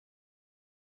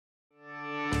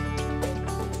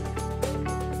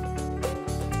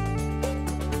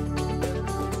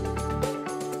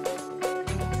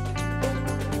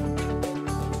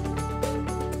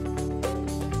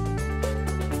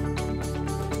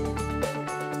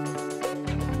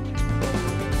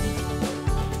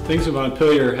Things in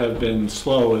Montpelier have been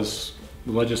slow as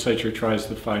the legislature tries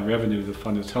to find revenue to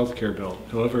fund its health care bill.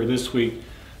 However, this week,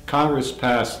 Congress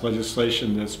passed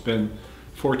legislation that's been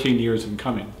 14 years in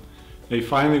coming. They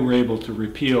finally were able to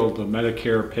repeal the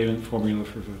Medicare payment formula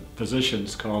for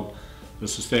physicians called the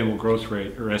Sustainable Growth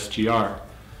Rate, or SGR.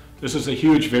 This is a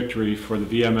huge victory for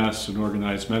the VMS and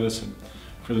organized medicine.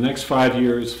 For the next 5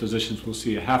 years, physicians will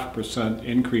see a 0.5%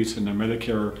 increase in their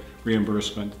Medicare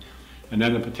reimbursement, and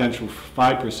then a potential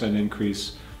 5%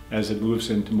 increase as it moves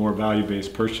into more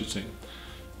value-based purchasing.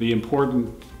 The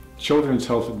important Children's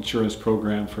Health Insurance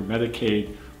Program for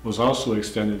Medicaid was also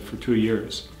extended for 2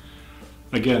 years.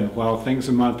 Again, while things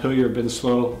in Montpelier have been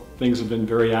slow, things have been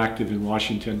very active in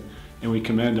Washington, and we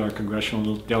commend our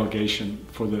congressional delegation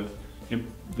for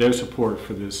their support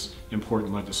for this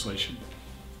important legislation.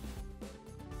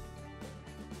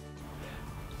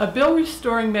 A bill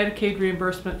restoring Medicaid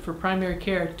reimbursement for primary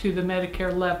care to the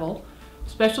Medicare level,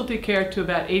 specialty care to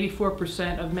about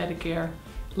 84% of Medicare,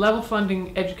 level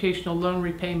funding educational loan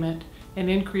repayment,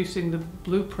 and increasing the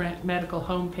Blueprint medical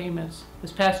home payments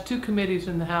has passed 2 committees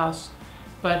in the House,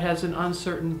 but has an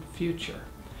uncertain future.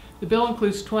 The bill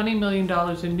includes $20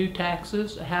 million in new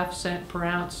taxes, a 0.5 cent per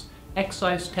ounce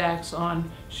excise tax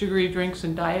on sugary drinks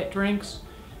and diet drinks,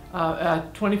 a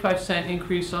 25-cent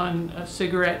increase on a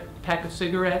pack of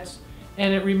cigarettes,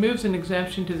 and it removes an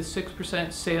exemption to the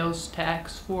 6% sales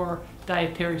tax for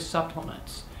dietary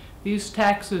supplements. These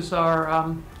taxes are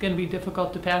going to be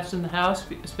difficult to pass in the House,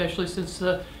 especially since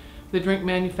the drink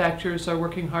manufacturers are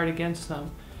working hard against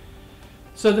them.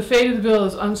 So the fate of the bill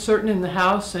is uncertain in the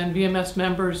House, and VMS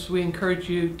members, we encourage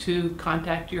you to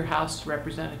contact your House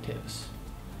representatives.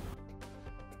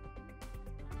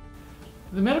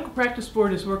 The Medical Practice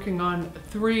Board is working on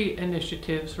 3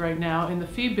 initiatives right now. In the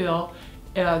fee bill,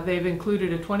 they've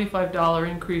included a $25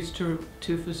 increase to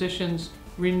physicians'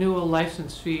 renewal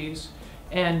license fees,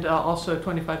 and also a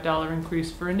 $25 increase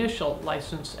for initial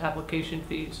license application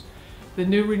fees. The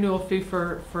new renewal fee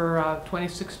for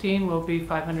 2016 will be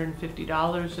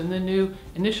 $550, and the new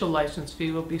initial license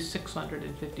fee will be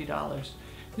 $650.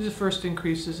 These are the first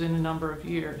increases in a number of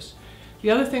years. The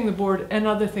other thing the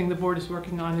board is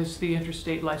working on is the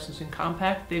Interstate Licensing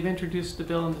Compact. They've introduced the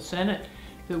bill in the Senate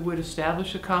that would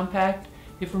establish a compact.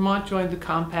 If Vermont joined the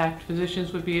compact,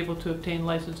 physicians would be able to obtain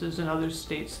licenses in other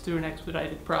states through an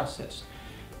expedited process.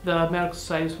 The Medical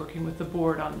Society is working with the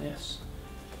board on this.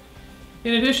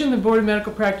 In addition, the Board of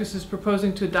Medical Practice is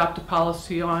proposing to adopt a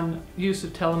policy on use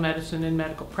of telemedicine in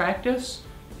medical practice.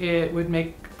 It would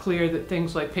make clear that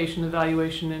things like patient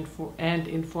evaluation and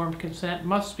informed consent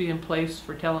must be in place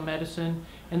for telemedicine,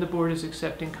 and the board is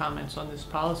accepting comments on this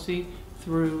policy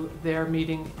through their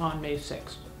meeting on May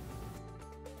 6th.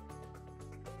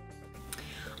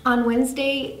 On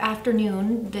Wednesday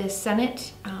afternoon, the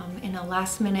Senate, in a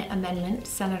last-minute amendment,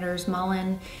 Senators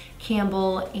Mullen,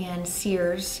 Campbell, and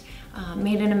Sears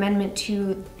made an amendment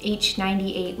to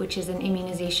H98, which is an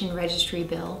immunization registry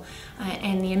bill.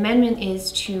 And the amendment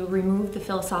is to remove the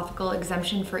philosophical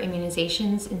exemption for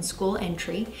immunizations in school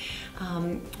entry.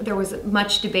 There was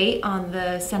much debate on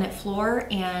the Senate floor,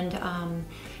 and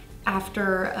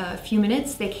after a few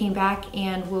minutes, they came back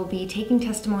and will be taking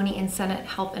testimony in Senate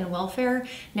Health and Welfare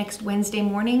next Wednesday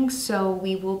morning, so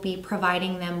we will be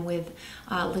providing them with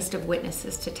a list of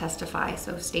witnesses to testify,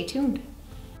 so stay tuned.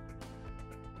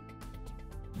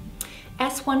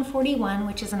 S-141,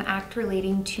 which is an act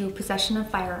relating to possession of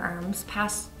firearms,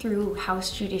 passed through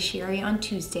House Judiciary on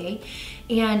Tuesday,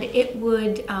 and it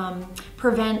would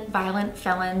prevent violent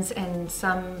felons and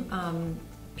some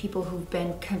people who've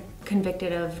been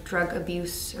convicted of drug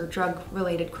abuse or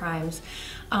drug-related crimes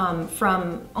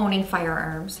from owning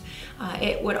firearms.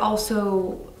 It would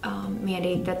also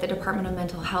mandate that the Department of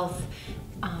Mental Health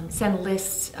send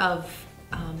lists of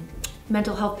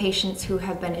mental health patients who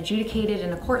have been adjudicated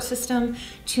in a court system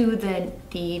to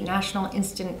the National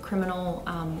Instant Criminal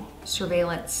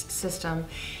Surveillance System.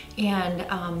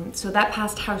 And so that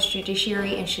passed House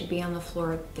Judiciary and should be on the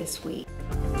floor this week.